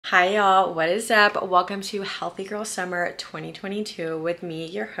Hi y'all, what is up? Welcome to Healthy Girl Summer 2022 with me,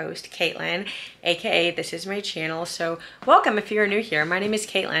 your host, Kaitlyn, aka this is my channel. So welcome if you're new here. My name is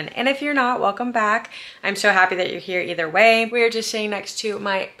Kaitlyn, and if you're not, welcome back. I'm so happy that you're here either way. We're just sitting next to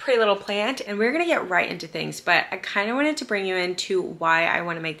my pretty little plant, and we're gonna get right into things, but I kind of wanted to bring you into why I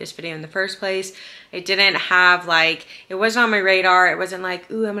want to make this video in the first place. It didn't have it wasn't on my radar. It wasn't like,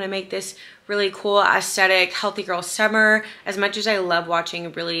 ooh, I'm gonna make this really cool aesthetic Healthy Girl Summer. As much as I love watching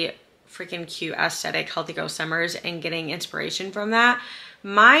really freaking cute aesthetic Healthy Girl Summers and getting inspiration from that,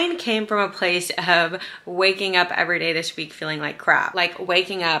 mine came from a place of waking up every day this week feeling like crap. Like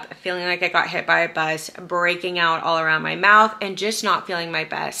waking up feeling like I got hit by a bus, breaking out all around my mouth, and just not feeling my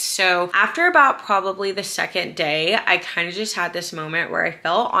best. So after about probably the second day, I kind of just had this moment where I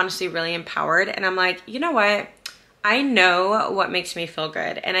felt honestly really empowered, and I'm like, you know what? I know what makes me feel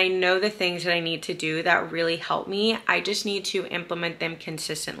good, and I know the things that I need to do that really help me. I just need to implement them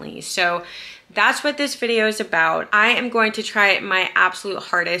consistently. So that's what this video is about. I am going to try my absolute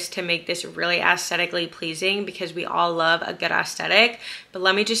hardest to make this really aesthetically pleasing because we all love a good aesthetic. But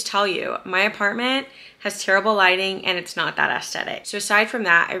let me just tell you, my apartment has terrible lighting and it's not that aesthetic. So aside from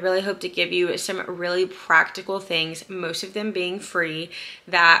that, I really hope to give you some really practical things, most of them being free,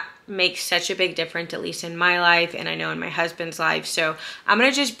 that make such a big difference, at least in my life and I know in my husband's life. So I'm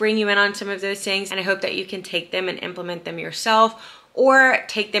gonna just bring you in on some of those things, and I hope that you can take them and implement them yourself, or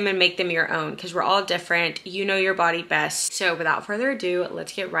take them and make them your own, because we're all different. You know your body best. So without further ado,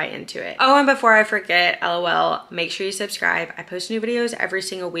 let's get right into it. Oh, and before I forget, LOL, make sure you subscribe. I post new videos every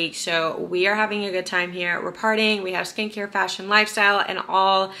single week, so we are having a good time here. We're partying, we have skincare, fashion, lifestyle, and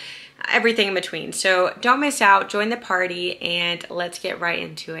everything in between. So don't miss out, join the party, and let's get right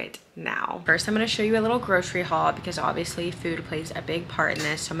into it now. First, I'm gonna show you a little grocery haul because obviously food plays a big part in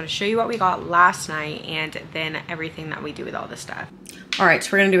this. So I'm gonna show you what we got last night and then everything that we do with all this stuff. All right,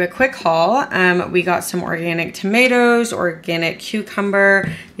 so we're gonna do a quick haul. We got some organic tomatoes, organic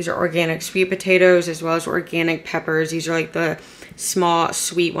cucumber. These are organic sweet potatoes, as well as organic peppers. These are like the small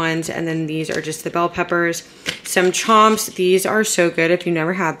sweet ones, and then these are just the bell peppers. Some chomps. These are so good if you've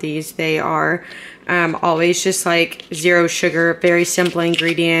never had these. They are always just like zero sugar, very simple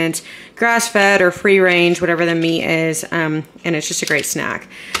ingredients, grass-fed or free range, whatever the meat is, and it's just a great snack.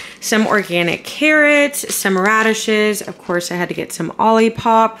 Some organic carrots, some radishes. Of course, I had to get some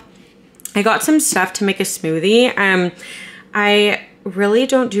Olipop. I got some stuff to make a smoothie. I really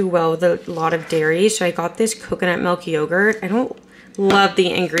don't do well with a lot of dairy, so I got this coconut milk yogurt. I don't love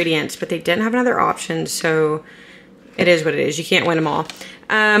the ingredients, but they didn't have another option, so it is what it is. You can't win them all.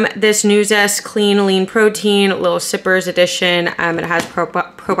 This Nuzest Clean Lean Protein, little sippers edition. It has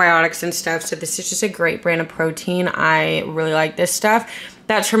probiotics and stuff, so this is just a great brand of protein. I really like this stuff.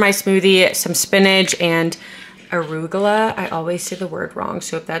 That's for my smoothie. Some spinach and arugula. I always say the word wrong,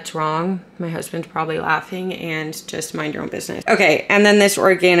 so if that's wrong, my husband's probably laughing, and just mind your own business. Okay, and then this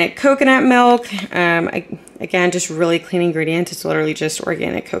organic coconut milk. Again, just really clean ingredients. It's literally just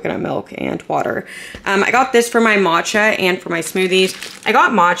organic coconut milk and water. I got this for my matcha and for my smoothies. I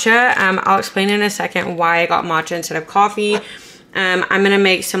got matcha. I'll explain in a second why I got matcha instead of coffee. I'm gonna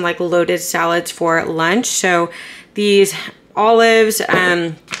make some like loaded salads for lunch. So these olives,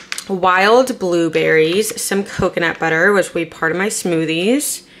 wild blueberries, some coconut butter, which will be part of my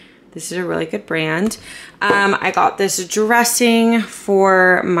smoothies. This is a really good brand. I got this dressing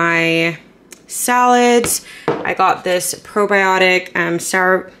for my salads. I got this probiotic,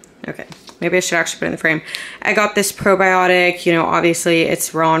 okay, maybe I should actually put it in the frame. I got this probiotic, you know, obviously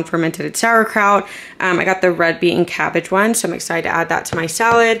it's raw and fermented sauerkraut. I got the red beet and cabbage one, so I'm excited to add that to my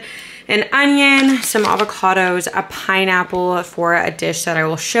salad. An onion, some avocados, a pineapple for a dish that I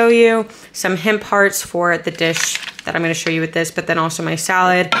will show you, some hemp hearts for the dish that I'm going to show you with this, but then also my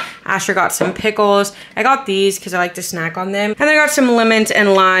salad. Asher got some pickles. I got these because I like to snack on them. And then I got some lemons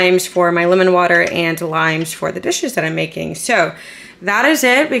and limes for my lemon water and limes for the dishes that I'm making. So that is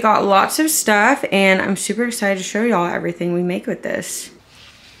it. We got lots of stuff, and I'm super excited to show y'all everything we make with this.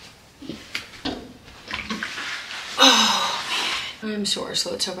 Oh. I'm sore,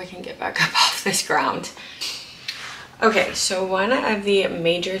 so let's hope I can get back up off this ground. Okay, so one of the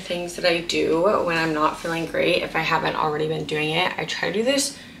major things that I do when I'm not feeling great, if I haven't already been doing it, I try to do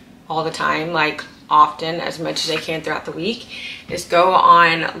this all the time, like often, as much as I can throughout the week, is go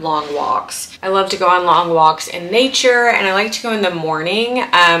on long walks. I love to go on long walks in nature, and I like to go in the morning.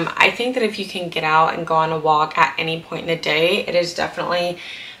 I think that if you can get out and go on a walk at any point in the day, it is definitely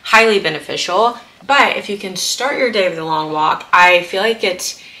highly beneficial. But if you can start your day with a long walk, I feel like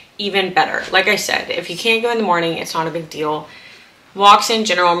it's even better. Like I said, if you can't go in the morning, it's not a big deal. Walks in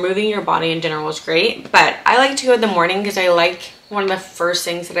general, moving your body in general is great, but I like to go in the morning because I like one of the first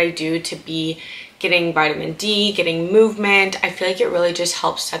things that I do to be getting vitamin D, getting movement. I feel like it really just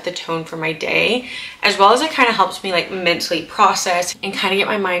helps set the tone for my day, as well as it kind of helps me like mentally process and kind of get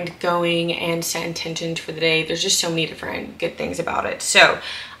my mind going and set intentions for the day. There's just so many different good things about it. So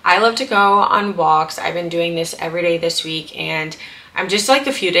I love to go on walks. I've been doing this every day this week, and I'm just like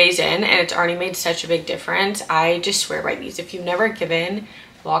a few days in and it's already made such a big difference. I just swear by these. If you've never given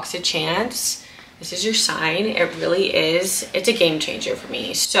walks a chance, this is your sign. It really is. It's a game changer for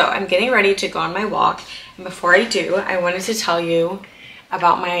me. So I'm getting ready to go on my walk. And before I do, I wanted to tell you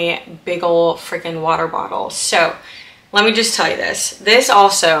about my big ol' freaking water bottle. So let me just tell you this. This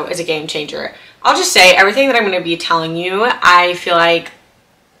also is a game changer. I'll just say everything that I'm going to be telling you, I feel like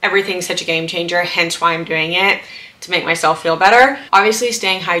everything's such a game changer, hence why I'm doing it, to make myself feel better. Obviously,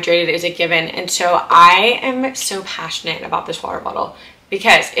 staying hydrated is a given. And so I am so passionate about this water bottle.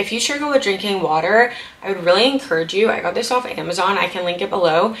 Because if you struggle with drinking water, I would really encourage you, I got this off Amazon, I can link it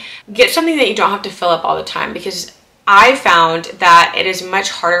below, get something that you don't have to fill up all the time, because I found that it is much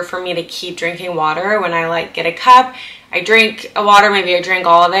harder for me to keep drinking water when I like get a cup, I drink a water, maybe I drink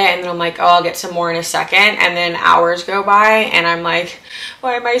all of it, and then I'm like, oh, I'll get some more in a second, and then hours go by, and I'm like,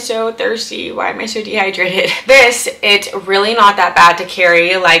 why am I so thirsty? Why am I so dehydrated? This, it's really not that bad to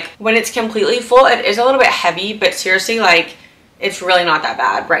carry. Like, when it's completely full, it is a little bit heavy, but seriously, like, it's really not that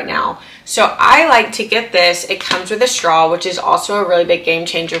bad right now. So I like to get this. It comes with a straw, which is also a really big game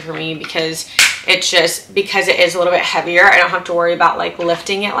changer for me, because it's just, because it is a little bit heavier, I don't have to worry about like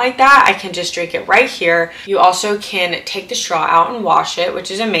lifting it like that. I can just drink it right here. You also can take the straw out and wash it,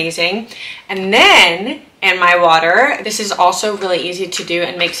 which is amazing. And then in my water, this is also really easy to do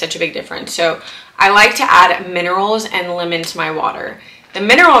and makes such a big difference. So I like to add minerals and lemon to my water. The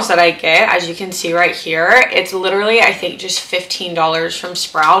minerals that I get, as you can see right here, it's literally, I think, just $15 from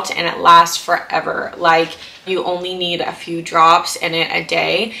Sprouts, and it lasts forever. Like, you only need a few drops in it a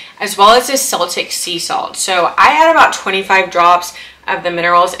day, as well as this Celtic sea salt. So I had about 25 drops of the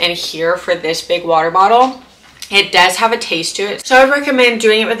minerals in here for this big water bottle. It does have a taste to it, so I would recommend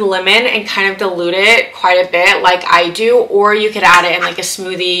doing it with lemon and kind of dilute it quite a bit like I do, or you could add it in like a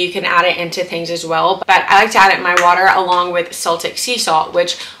smoothie. You can add it into things as well, but I like to add it in my water along with Celtic sea salt,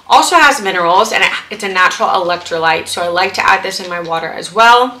 which also has minerals, and it's a natural electrolyte, so I like to add this in my water as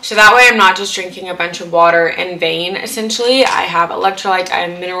well. So that way I'm not just drinking a bunch of water in vain. Essentially, I have electrolytes, I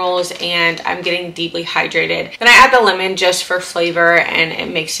have minerals, and I'm getting deeply hydrated. Then I add the lemon just for flavor, and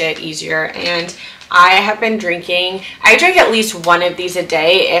it makes it easier. And I have been drinking, I drink at least one of these a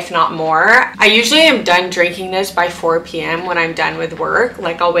day, if not more. I usually am done drinking this by 4 p.m. when I'm done with work.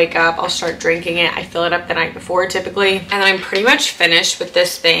 Like, I'll wake up, I'll start drinking it. I fill it up the night before typically. And then I'm pretty much finished with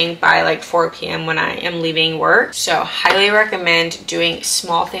this thing by like 4 p.m. when I am leaving work. So highly recommend doing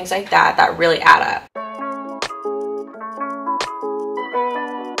small things like that that really add up.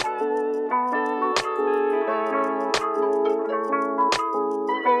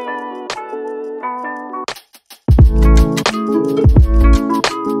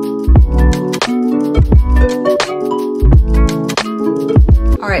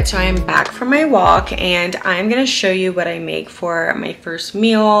 Alright, so I am back from my walk, and I'm going to show you what I make for my first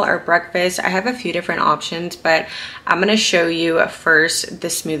meal or breakfast. I have a few different options, but I'm going to show you first the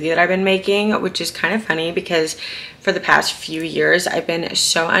smoothie that I've been making, which is kind of funny because for the past few years I've been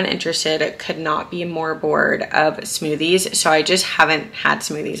so uninterested, could not be more bored of smoothies. So I just haven't had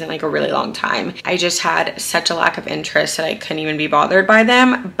smoothies in like a really long time. I just had such a lack of interest that I couldn't even be bothered by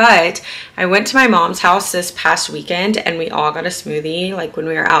them. But I went to my mom's house this past weekend and we all got a smoothie like when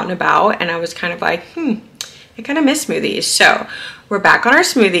we were out and about, and I was kind of like, I kind of miss smoothies. So we're back on our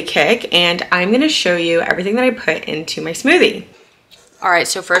smoothie kick, and I'm going to show you everything that I put into my smoothie. All right,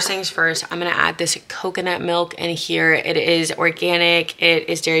 so first things first, I'm gonna add this coconut milk in here. It is organic, it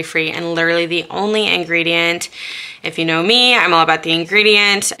is dairy-free, and literally the only ingredient, if you know me, I'm all about the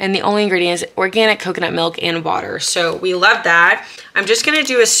ingredients, and the only ingredient is organic coconut milk and water. So we love that. I'm just gonna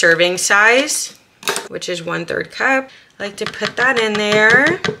do a serving size, which is 1/3 cup. I like to put that in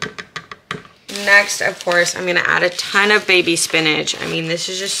there. Next, of course, I'm gonna add a ton of baby spinach. I mean, this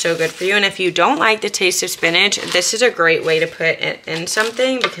is just so good for you. And if you don't like the taste of spinach, this is a great way to put it in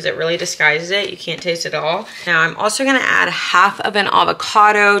something because it really disguises it. You can't taste it all. Now, I'm also gonna add half of an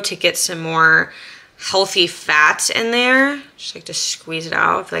avocado to get some more healthy fats in there. Just like to squeeze it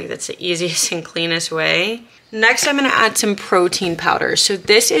out. I feel like that's the easiest and cleanest way. Next, I'm gonna add some protein powder. So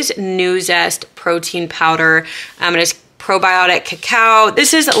this is New Zest protein powder. It is probiotic cacao.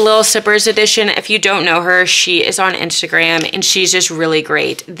 This is Lil Sippers edition. If you don't know her, she is on Instagram and she's just really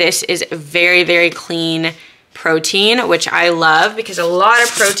great. This is very, very clean protein, which I love because a lot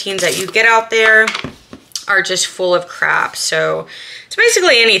of proteins that you get out there are just full of crap. So it's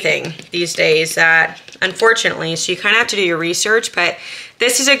basically anything these days that, unfortunately, so you kind of have to do your research, but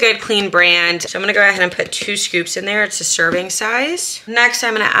this is a good clean brand. So I'm gonna go ahead and put 2 scoops in there. It's a serving size. Next,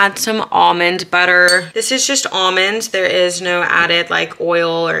 I'm gonna add some almond butter. This is just almonds. There is no added like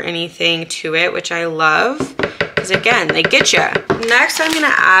oil or anything to it, which I love. Because again, they get you. Next, I'm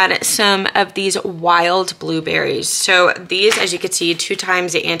gonna add some of these wild blueberries. So these, as you can see, 2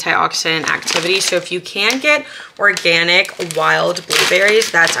 times the antioxidant activity. So if you can get organic wild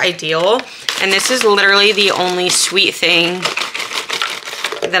blueberries, that's ideal. And this is literally the only sweet thing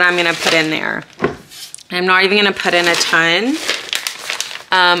that I'm gonna put in there. I'm not even gonna put in a ton.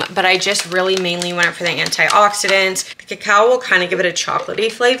 But I just really mainly went for the antioxidants. The cacao will kind of give it a chocolatey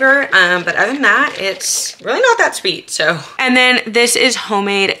flavor, but other than that, it's really not that sweet, so. And then this is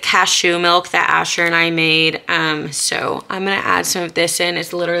homemade cashew milk that Asher and I made, so I'm gonna add some of this in.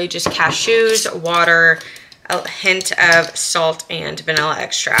 It's literally just cashews, water, a hint of salt, and vanilla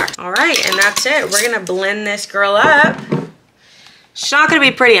extract. All right, and that's it. We're gonna blend this girl up. It's not gonna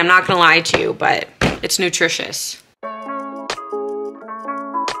be pretty, I'm not gonna lie to you, but it's nutritious.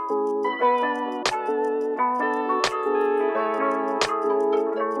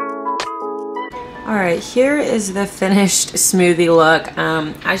 All right, here is the finished smoothie look.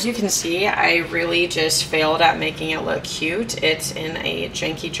 As you can see, I really just failed at making it look cute. It's in a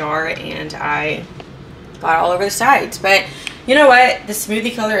janky jar and I got all over the sides. But you know what? The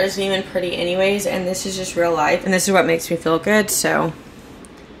smoothie color isn't even pretty anyways, and this is just real life. And this is what makes me feel good, so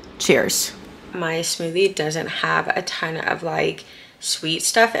cheers. My smoothie doesn't have a ton of like sweet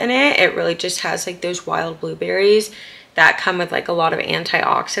stuff in it. It really just has like those wild blueberries that come with like a lot of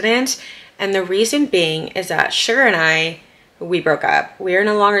antioxidants. And the reason being is that Sugar and we broke up. We are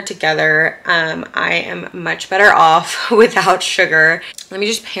no longer together. I am much better off without Sugar. Let me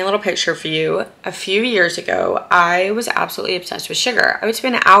just paint a little picture for you. A few years ago, I was absolutely obsessed with Sugar. I would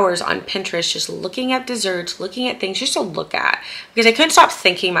spend hours on Pinterest just looking at desserts, looking at things just to look at, because I couldn't stop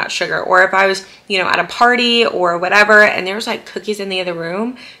thinking about Sugar. Or if I was, you know, at a party or whatever, and there was like cookies in the other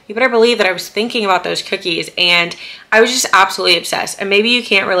room, you better believe that I was thinking about those cookies, and I was just absolutely obsessed. And maybe you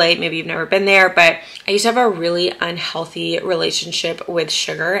can't relate, maybe you've never been there, but I used to have a really unhealthy relationship with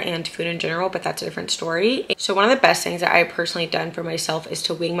sugar and food in general, but that's a different story. So one of the best things that I personally done for myself is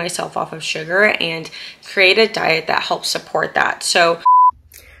to wean myself off of sugar and create a diet that helps support that. So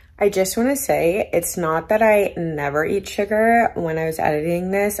I just want to say, it's not that I never eat sugar. When I was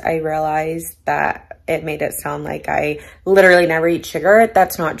editing this, I realized that it made it sound like I literally never eat sugar.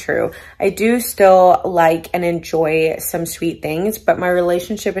 That's not true. I do still like and enjoy some sweet things, but my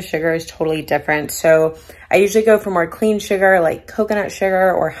relationship with sugar is totally different. So I usually go for more clean sugar, like coconut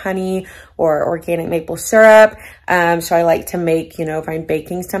sugar or honey or organic maple syrup. So I like to make, you know, if I'm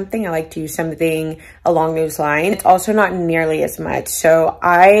baking something, I like to use something along those lines. It's also not nearly as much. So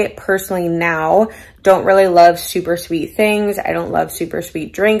I personally now don't really love super sweet things. I don't love super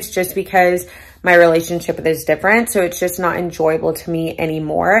sweet drinks just because my relationship with it is different. So it's just not enjoyable to me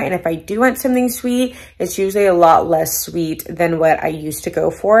anymore. And if I do want something sweet, it's usually a lot less sweet than what I used to go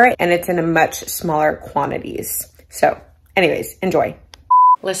for. And it's in a much smaller quantities. So anyways, enjoy.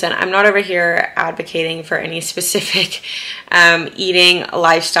 Listen, I'm not over here advocating for any specific eating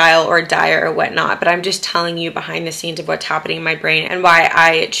lifestyle or diet or whatnot, but I'm just telling you behind the scenes of what's happening in my brain and why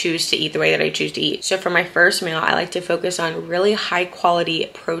I choose to eat the way that I choose to eat. So for my first meal, I like to focus on really high quality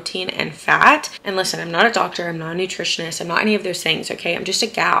protein and fat. And listen, I'm not a doctor, I'm not a nutritionist, I'm not any of those things, okay? I'm just a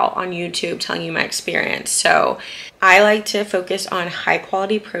gal on YouTube telling you my experience. So I like to focus on high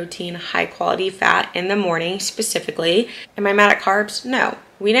quality protein, high quality fat in the morning specifically. Am I mad at carbs? No.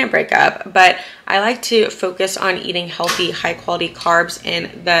 We didn't break up, but I like to focus on eating healthy, high quality carbs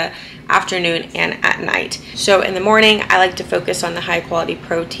in the afternoon and at night. So in the morning, I like to focus on the high quality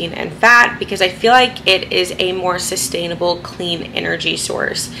protein and fat because I feel like it is a more sustainable, clean energy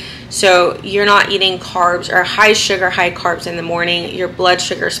source. So you're not eating carbs or high sugar, high carbs in the morning, your blood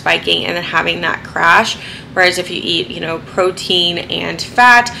sugar spiking and then having that crash. Whereas if you eat, you know, protein and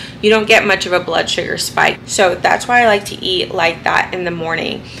fat, you don't get much of a blood sugar spike. So that's why I like to eat like that in the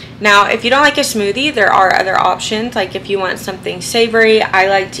morning. Now, if you don't like a smoothie, there are other options. Like if you want something savory, I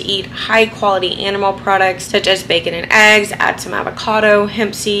like to eat high quality animal products such as bacon and eggs, add some avocado,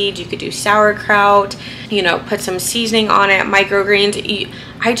 hemp seed, you could do sauerkraut, you know, put some seasoning on it, microgreens.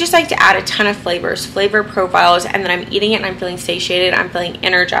 I just like to add a ton of flavors, flavor profiles, and then I'm eating it and I'm feeling satiated, I'm feeling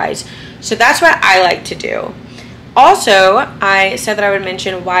energized. So that's what I like to do. Also, I said that I would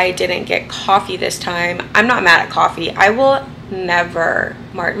mention why I didn't get coffee this time. I'm not mad at coffee. I will never,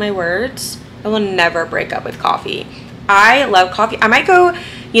 mark my words, I will never break up with coffee. I love coffee. I might go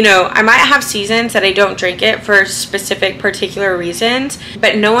you know, I might have seasons that I don't drink it for specific particular reasons,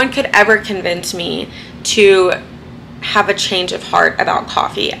 but no one could ever convince me to have a change of heart about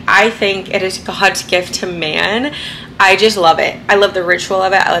coffee. I think it is God's gift to man. I just love it. I love the ritual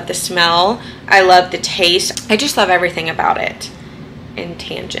of it. I love the smell. I love the taste. I just love everything about it. In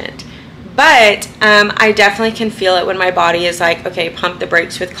tangent. But I definitely can feel it when my body is like, okay, pump the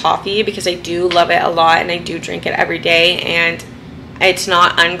brakes with coffee, because I do love it a lot and I do drink it every day, and it's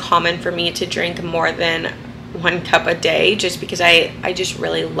not uncommon for me to drink more than 1 cup a day, just because I just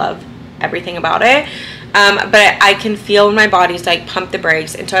really love everything about it. But I can feel when my body's like, pump the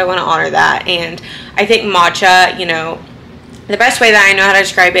brakes, and so I want to honor that. And I think matcha, you know, the best way that I know how to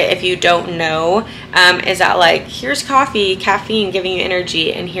describe it, if you don't know, is that like, here's coffee, caffeine giving you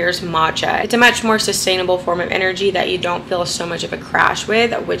energy, and here's matcha. It's a much more sustainable form of energy that you don't feel so much of a crash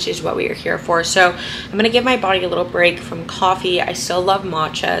with, which is what we are here for. So I'm going to give my body a little break from coffee. I still love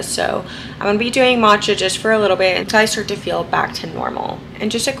matcha, so I'm going to be doing matcha just for a little bit until I start to feel back to normal. And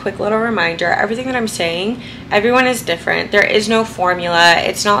just a quick little reminder, everything that I'm saying, everyone is different. There is no formula.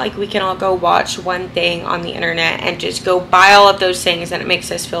 It's not like we can all go watch one thing on the internet and just go buy all of those things and it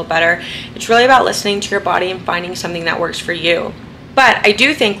makes us feel better. It's really about listening to your body and finding something that works for you. But I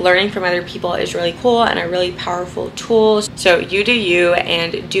do think learning from other people is really cool and a really powerful tool. So you do you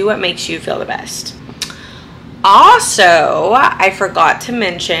and do what makes you feel the best. Also, I forgot to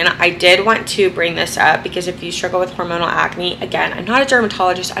mention, I did want to bring this up because if you struggle with hormonal acne, again, I'm not a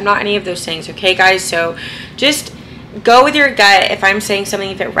dermatologist, I'm not any of those things, okay guys? So just go with your gut. If I'm saying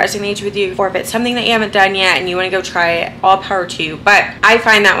something, if it resonates with you, or if it's something that you haven't done yet and you want to go try it, all power to you. But I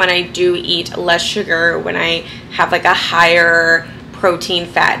find that when I do eat less sugar, when I have like a higher protein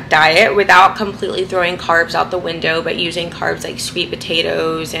fat diet without completely throwing carbs out the window, but using carbs like sweet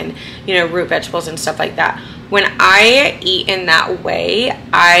potatoes and, you know, root vegetables and stuff like that, when I eat in that way,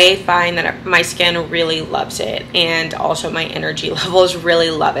 I find that my skin really loves it, and also my energy levels really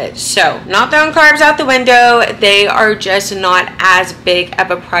love it. So not throwing carbs out the window, they are just not as big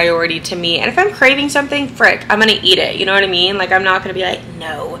of a priority to me. And if I'm craving something, frick, I'm gonna eat it, you know what I mean? Like, I'm not gonna be like,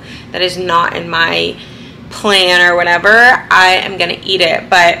 no, that is not in my plan or whatever. I am gonna eat it.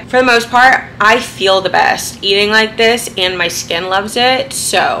 But for the most part, I feel the best eating like this, and my skin loves it.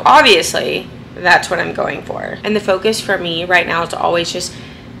 So obviously that's what I'm going for. And the focus for me right now is always just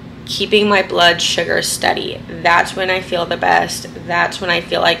keeping my blood sugar steady. That's when I feel the best. That's when I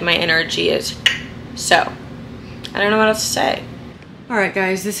feel like my energy is. So I don't know what else to say. All right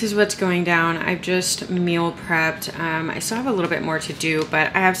guys, this is what's going down. I've just meal prepped. I still have a little bit more to do,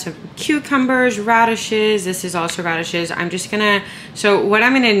 but I have some cucumbers, radishes. This is also radishes. I'm just gonna, so what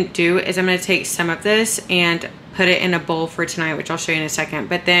I'm gonna do is I'm gonna take some of this and put it in a bowl for tonight, which I'll show you in a second.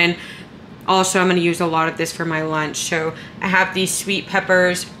 But then also I'm gonna use a lot of this for my lunch. So I have these sweet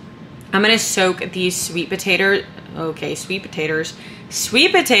peppers. I'm gonna soak these sweet potatoes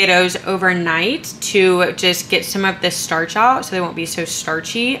overnight to just get some of the starch out so they won't be so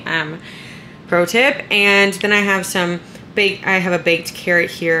starchy. Pro tip. And then I have I have a baked carrot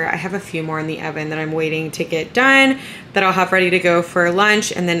here. I have a few more in the oven that I'm waiting to get done that I'll have ready to go for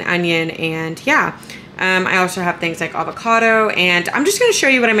lunch, and then onion, and yeah. I also have things like avocado, and I'm just going to show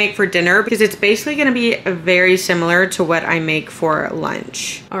you what I make for dinner because it's basically going to be very similar to what I make for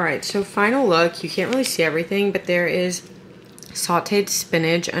lunch. All right, so final look. You can't really see everything, but there is sauteed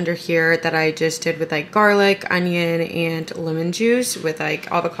spinach under here that I just did with like garlic, onion, and lemon juice with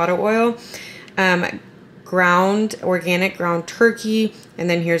like avocado oil. Organic ground turkey, and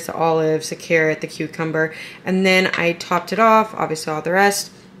then here's the olives, the carrot, the cucumber, and then I topped it off, obviously all the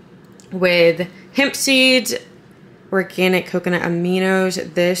rest, with hemp seeds, organic coconut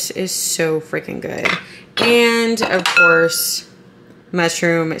aminos. This is so freaking good. And of course,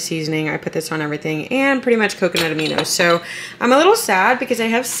 mushroom seasoning. I put this on everything, and pretty much coconut aminos. So I'm a little sad because I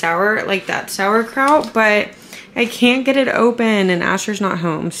have sauerkraut, but I can't get it open and Asher's not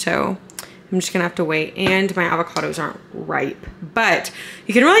home. So I'm just gonna have to wait, and my avocados aren't ripe. But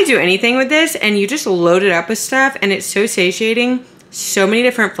you can really do anything with this, and you just load it up with stuff, and it's so satiating. So many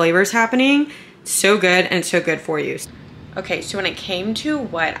different flavors happening. So good, and so good for you. Okay, so when it came to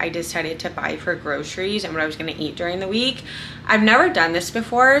what I decided to buy for groceries and what I was gonna eat during the week, I've never done this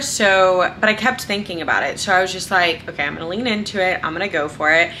before, but I kept thinking about it. So I was just like, okay, I'm gonna lean into it, I'm gonna go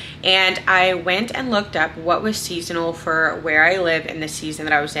for it. And I went and looked up what was seasonal for where I live in the season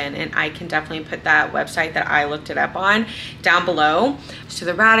that I was in, and I can definitely put that website that I looked it up on down below. So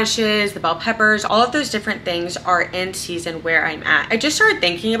the radishes, the bell peppers, all of those different things are in season where I'm at. I just started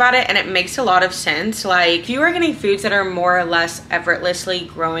thinking about it, and it makes a lot of sense. Like, if you are getting foods that are more or less effortlessly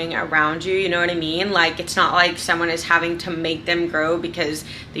growing around you, you know what I mean? Like, it's not like someone is having to make make them grow because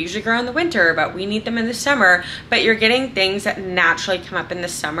they usually grow in the winter, but we need them in the summer. But you're getting things that naturally come up in the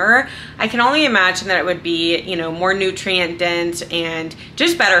summer. I can only imagine that it would be, you know, more nutrient dense and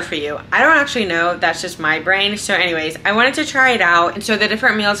just better for you. I don't actually know, that's just my brain. So anyways, I wanted to try it out. And so the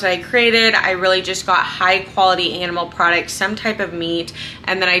different meals that I created, I really just got high quality animal products, some type of meat,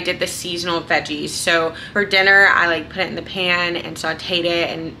 and then I did the seasonal veggies. So for dinner, I like put it in the pan and sauteed it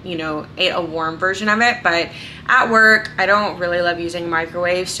and, you know, ate a warm version of it. But at work, I don't really love using a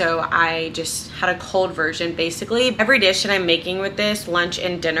microwave, so I just had a cold version basically. Every dish that I'm making with this, lunch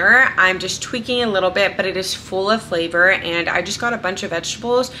and dinner, I'm just tweaking a little bit, but it is full of flavor. And I just got a bunch of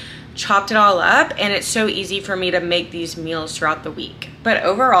vegetables, chopped it all up, and it's so easy for me to make these meals throughout the week. But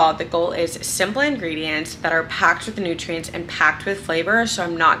overall, the goal is simple ingredients that are packed with nutrients and packed with flavor, so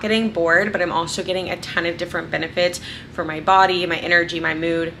I'm not getting bored, but I'm also getting a ton of different benefits for my body, my energy, my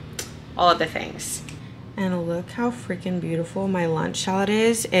mood, all of the things. And look how freaking beautiful my lunch salad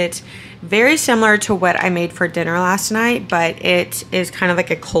is. It's very similar to what I made for dinner last night, but it is kind of like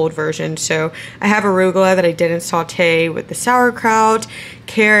a cold version. So I have arugula that I didn't saute with the sauerkraut,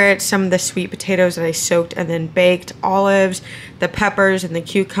 carrots, some of the sweet potatoes that I soaked and then baked, olives, the peppers and the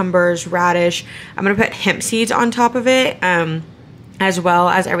cucumbers, radish. I'm gonna put hemp seeds on top of it, as well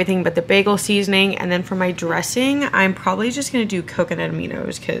as everything but the bagel seasoning. And then for my dressing, I'm probably just gonna do coconut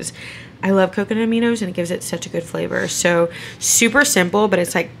aminos because I love coconut aminos and it gives it such a good flavor. So super simple, but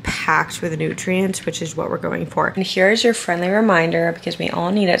it's like packed with nutrients, which is what we're going for. And here's your friendly reminder, because we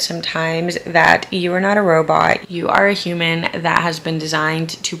all need it sometimes, that you are not a robot. You are a human that has been designed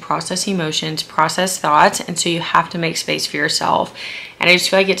to process emotions, process thoughts, and so you have to make space for yourself. And I just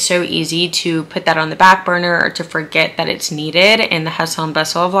feel like it's so easy to put that on the back burner or to forget that it's needed in the hustle and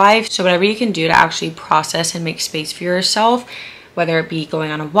bustle of life. So whatever you can do to actually process and make space for yourself, whether it be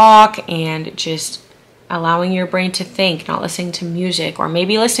going on a walk and just allowing your brain to think, not listening to music, or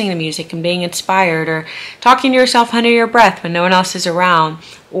maybe listening to music and being inspired, or talking to yourself under your breath when no one else is around,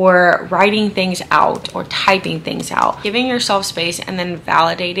 or writing things out or typing things out, giving yourself space and then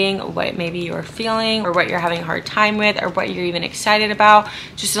validating what maybe you're feeling or what you're having a hard time with or what you're even excited about.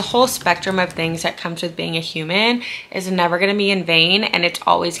 Just the whole spectrum of things that comes with being a human is never going to be in vain, and it's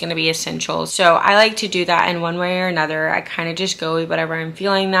always going to be essential. So I like to do that in one way or another. I kind of just go with whatever I'm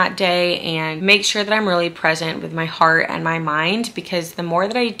feeling that day and make sure that I'm really present with my heart and my mind, because the more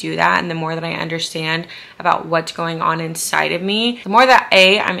that I do that and the more that I understand about what's going on inside of me, the more that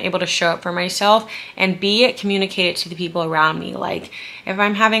I'm able to show up for myself, and B, communicate it to the people around me. Like if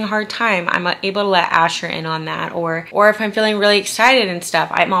I'm having a hard time, I'm able to let Asher in on that, or if I'm feeling really excited and stuff,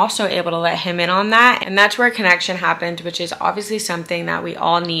 I'm also able to let him in on that. And that's where connection happens, which is obviously something that we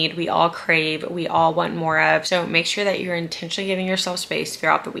all need, we all crave, we all want more of. So make sure that you're intentionally giving yourself space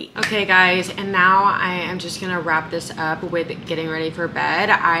throughout the week. Okay guys, and now I am just gonna wrap this up with getting ready for bed.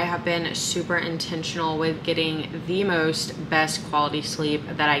 I have been super intentional with getting the best quality sleep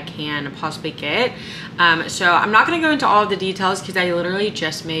that I can possibly get. So I'm not gonna go into all of the details because I literally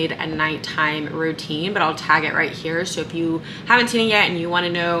just made a nighttime routine, but I'll tag it right here. So if you haven't seen it yet and you wanna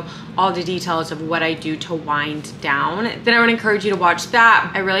know all the details of what I do to wind down, then I would encourage you to watch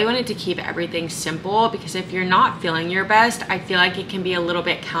that. I really wanted to keep everything simple because if you're not feeling your best, I feel like it can be a little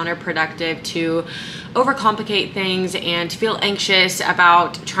bit counterproductive to overcomplicate things and feel anxious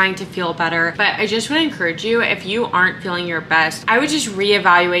about trying to feel better. But I just want to encourage you, if you aren't feeling your best, I would just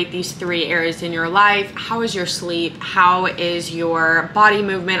reevaluate these 3 areas in your life. How is your sleep? How is your body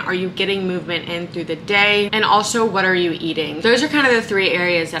movement? Are you getting movement in through the day? And also, what are you eating? Those are kind of the 3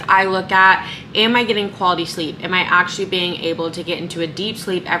 areas that I look at. Am I getting quality sleep? Am I actually being able to get into a deep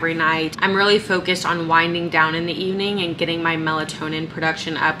sleep every night? I'm really focused on winding down in the evening and getting my melatonin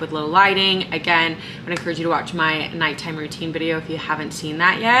production up with low lighting. Again, I would encourage you to watch my nighttime routine video if you haven't seen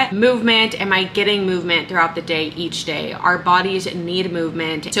that yet. Movement, am I getting movement throughout the day, each day? Our bodies need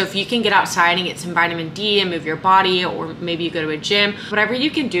movement. So if you can get outside and get some vitamin D and move your body, or maybe you go to a gym, whatever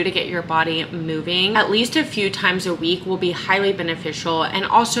you can do to get your body moving at least a few times a week will be highly beneficial. And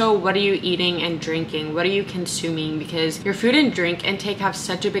also, what are you eating and drinking? What are you consuming? Because your food and drink intake have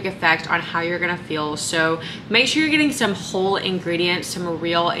such a big effect on how you're gonna feel. So make sure you're getting some whole ingredients, some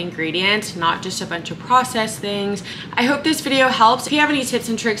real ingredients, not just a bunch of processed things. I hope this video helps. If you have any tips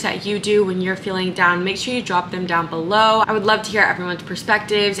and tricks that you do when you're feeling down, make sure you drop them down below. I would love to hear everyone's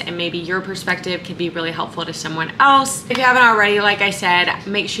perspectives, and maybe your perspective could be really helpful to someone else. If you haven't already, like I said,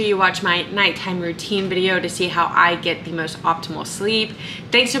 make sure you watch my nighttime routine video to see how I get the most optimal sleep.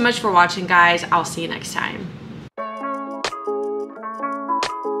 Thanks so much for watching, guys. I'll see you next time.